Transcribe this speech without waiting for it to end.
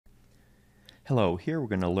Hello, here we're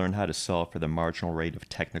going to learn how to solve for the marginal rate of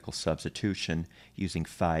technical substitution using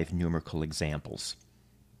 5 numerical examples.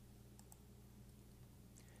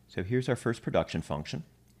 So here's our first production function,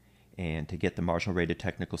 and to get the marginal rate of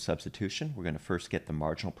technical substitution, we're going to first get the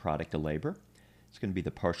marginal product of labor. It's going to be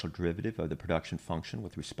the partial derivative of the production function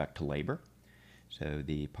with respect to labor. So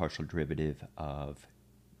the partial derivative of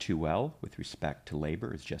 2L with respect to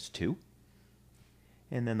labor is just 2.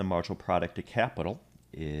 And then the marginal product of capital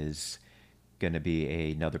is going to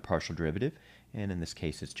be another partial derivative, and in this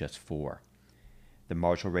case it's just 4. The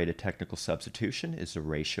marginal rate of technical substitution is the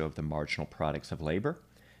ratio of the marginal products of labor.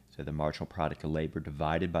 So the marginal product of labor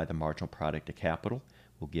divided by the marginal product of capital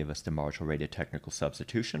will give us the marginal rate of technical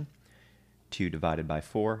substitution. 2 divided by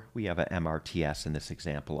 4, we have a MRTS in this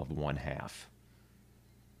example of 1/2.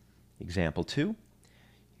 Example 2,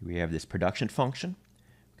 we have this production function.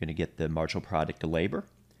 We're going to get the marginal product of labor.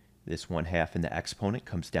 This 1/2 in the exponent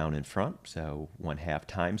comes down in front, so 1/2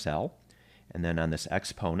 times L. And then on this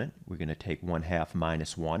exponent, we're going to take 1/2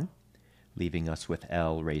 minus 1, leaving us with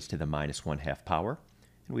L raised to the minus 1/2 power.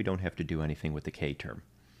 And we don't have to do anything with the K term.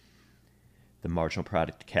 The marginal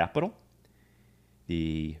product of capital,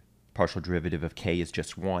 the partial derivative of K is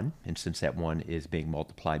just 1, and since that 1 is being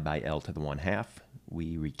multiplied by L to the 1/2,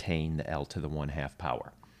 we retain the L to the 1/2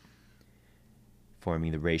 power.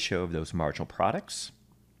 Forming the ratio of those marginal products,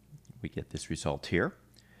 we get this result here.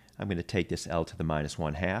 I'm going to take this L to the minus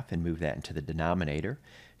 1/2 and move that into the denominator.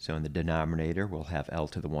 So in the denominator, we'll have L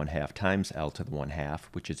to the 1/2 times L to the 1/2,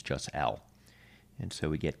 which is just L. And so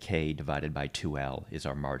we get K divided by 2L is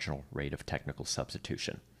our marginal rate of technical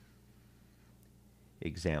substitution.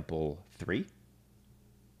 Example 3.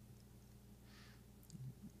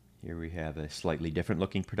 Here we have a slightly different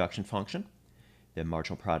looking production function. The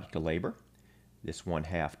marginal product of labor. This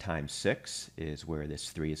 1/2 times 6 is where this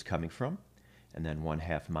 3 is coming from. And then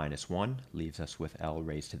 1/2 minus 1 leaves us with L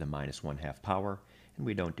raised to the minus 1/2 power, and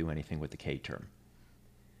we don't do anything with the K term.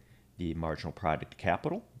 The marginal product of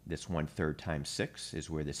capital, this 1/3 times 6 is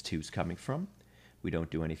where this 2 is coming from. We don't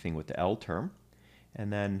do anything with the L term.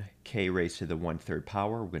 And then K raised to the 1/3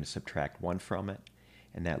 power, we're going to subtract 1 from it,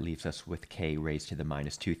 and that leaves us with K raised to the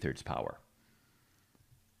minus 2/3 power.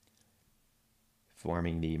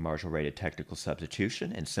 Forming the marginal rate of technical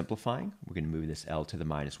substitution and simplifying, we're going to move this L to the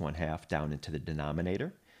minus 1/2 down into the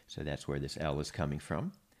denominator. So that's where this L is coming from.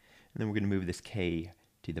 And then we're going to move this K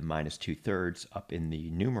to the minus 2/3 up in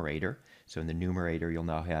the numerator. So in the numerator, you'll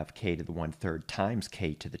now have K to the 1/3 times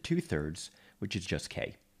K to the 2/3, which is just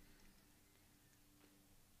K.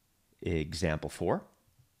 Example 4.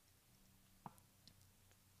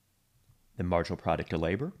 The marginal product of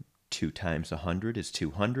labor, 2 times 100 is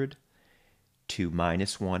 200. 2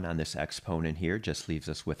 minus 1 on this exponent here just leaves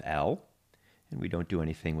us with L, and we don't do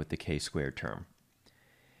anything with the K squared term.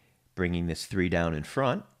 Bringing this 3 down in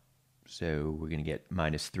front, so we're going to get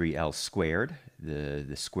minus 3L squared.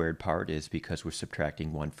 The squared part is because we're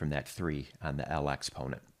subtracting 1 from that 3 on the L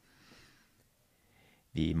exponent.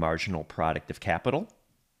 The marginal product of capital,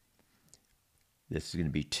 this is going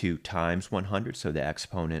to be 2 times 100, so the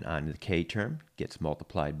exponent on the K term gets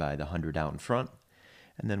multiplied by the 100 out in front.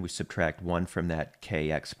 And then we subtract 1 from that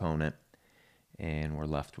K exponent, and we're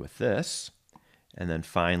left with this. And then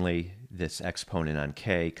finally, this exponent on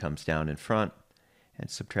K comes down in front,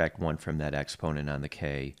 and subtract 1 from that exponent on the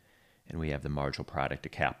K, and we have the marginal product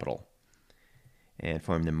of capital. And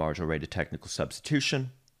forming the marginal rate of technical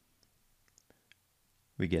substitution,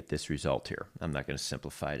 we get this result here. I'm not going to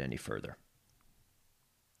simplify it any further.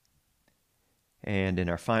 And in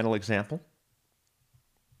our final example,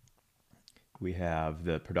 we have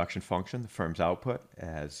the production function, the firm's output,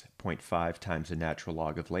 as 0.5 times the natural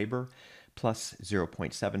log of labor plus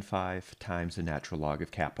 0.75 times the natural log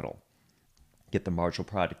of capital. Get the marginal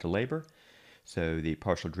product of labor. So the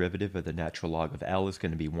partial derivative of the natural log of L is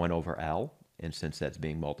going to be 1 over L. And since that's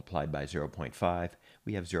being multiplied by 0.5,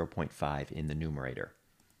 we have 0.5 in the numerator.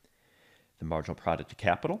 The marginal product of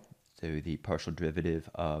capital, so the partial derivative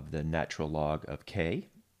of the natural log of K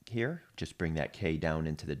here, just bring that K down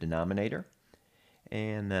into the denominator.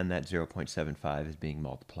 And then that 0.75 is being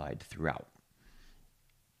multiplied throughout.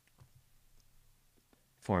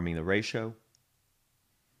 Forming the ratio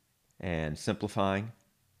and simplifying,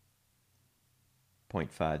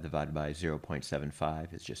 0.5 divided by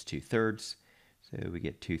 0.75 is just 2/3. So we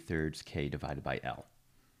get 2/3 K divided by L.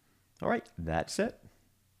 All right, that's it.